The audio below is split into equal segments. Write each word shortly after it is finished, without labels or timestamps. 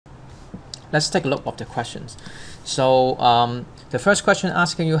Let's take a look at the questions. So the first question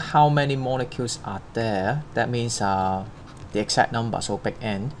asking you how many molecules are there. That means the exact number, so big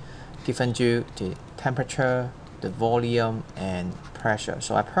N, given you the temperature, the volume, and pressure.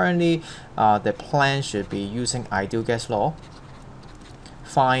 So apparently the plan should be using ideal gas law.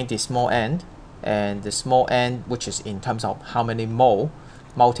 Find the small n, and the small n, which is in terms of how many mole,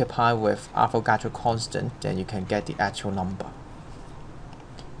 multiply with Avogadro constant, then you can get the actual number.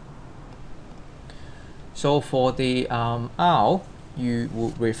 So for the R, you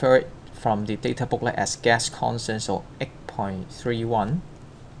would refer it from the data booklet as gas constant, so 8.31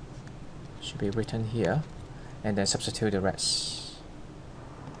 should be written here, and then substitute the rest.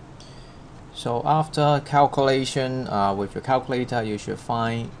 So after calculation with your calculator, you should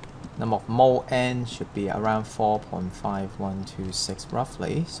find number of mole n should be around 4.5126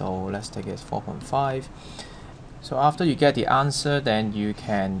 roughly. So let's take it as 4.5. So after you get the answer, then you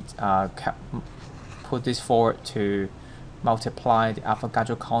can put this forward to multiply the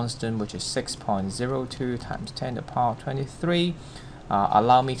Avogadro constant, which is 6.02 times 10 to the power 23.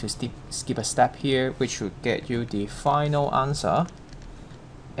 Allow me to skip a step here, which should get you the final answer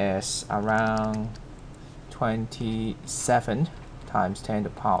as around 27 times 10 to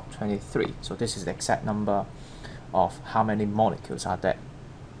the power 23. So this is the exact number of how many molecules are there.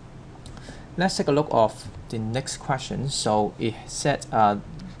 Let's take a look of the next question. So it said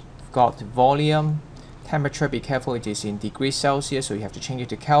got the volume, temperature, be careful, it is in degrees Celsius, so you have to change it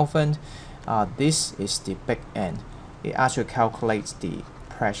to Kelvin. This is the big N. It actually calculates the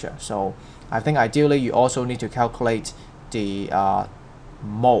pressure. So I think ideally you also need to calculate the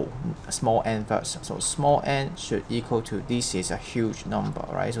mole, small n first. So small n should equal to, this is a huge number,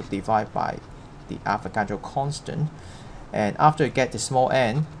 right? So divide by the Avogadro constant. And after you get the small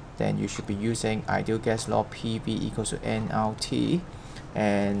n, then you should be using ideal gas law, PV equals to nRT.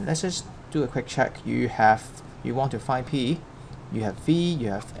 And let's just do a quick check. You want to find P, you have V, you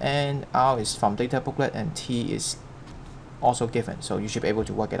have N, R is from data booklet, and T is also given. So you should be able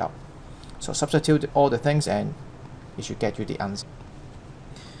to work it out. So substitute all the things and it should get you the answer.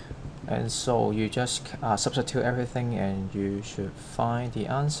 And so you just substitute everything and you should find the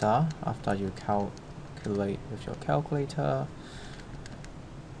answer after you calculate with your calculator.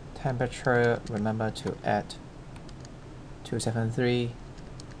 Temperature, remember to add 273,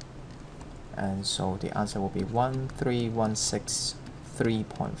 and so the answer will be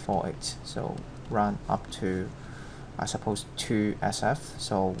 1316.3.48. so run up to, I suppose, 2 SF,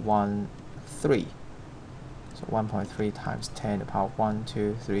 so 13. So 1.3 times 10 to the power 1,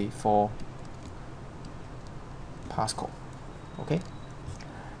 2, 3, 4 Pascal. Okay.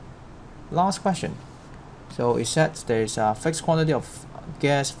 Last question. So it says there's a fixed quantity of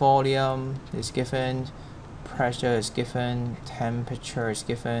gas, volume is given, pressure is given, temperature is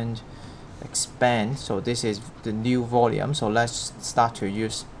given, expand. So this is the new volume. So let's start to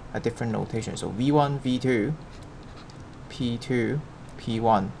use a different notation. So V1, V2, P2,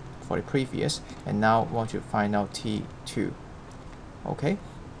 P1 for the previous, and now want to find out T2. Okay,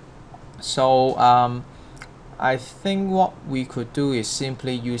 so I think what we could do is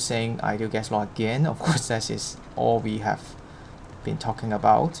simply using ideal gas law again. Of course, that is all we have been talking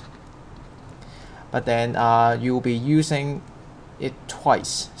about, but then you will be using it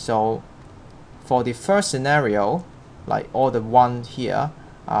twice. So for the first scenario, like all the one here,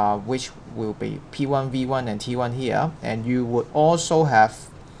 which will be P1, V1, and T1 here, and you would also have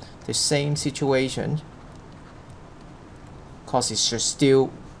the same situation, because it should still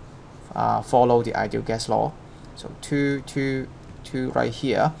follow the ideal gas law. So 2, 2, 2 right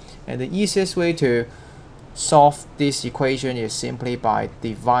here, and the easiest way to solve this equation is simply by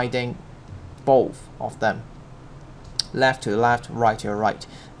dividing both of them, left to left, right to right.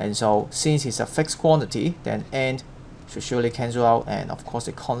 And so since it's a fixed quantity, then n should surely cancel out, and of course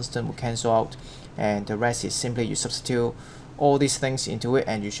the constant will cancel out, and the rest is simply you substitute all these things into it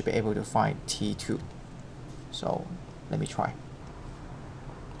and you should be able to find T2. So let me try.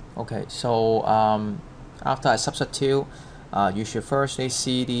 Okay, so after I substitute, you should firstly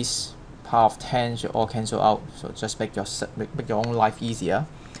see these power of 10 should all cancel out, so just make your own life easier.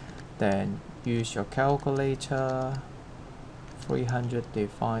 Then use your calculator, 300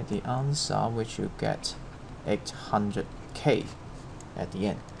 divide the answer, which you get 800K at the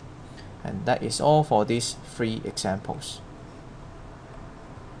end. And that is all for these 3 examples.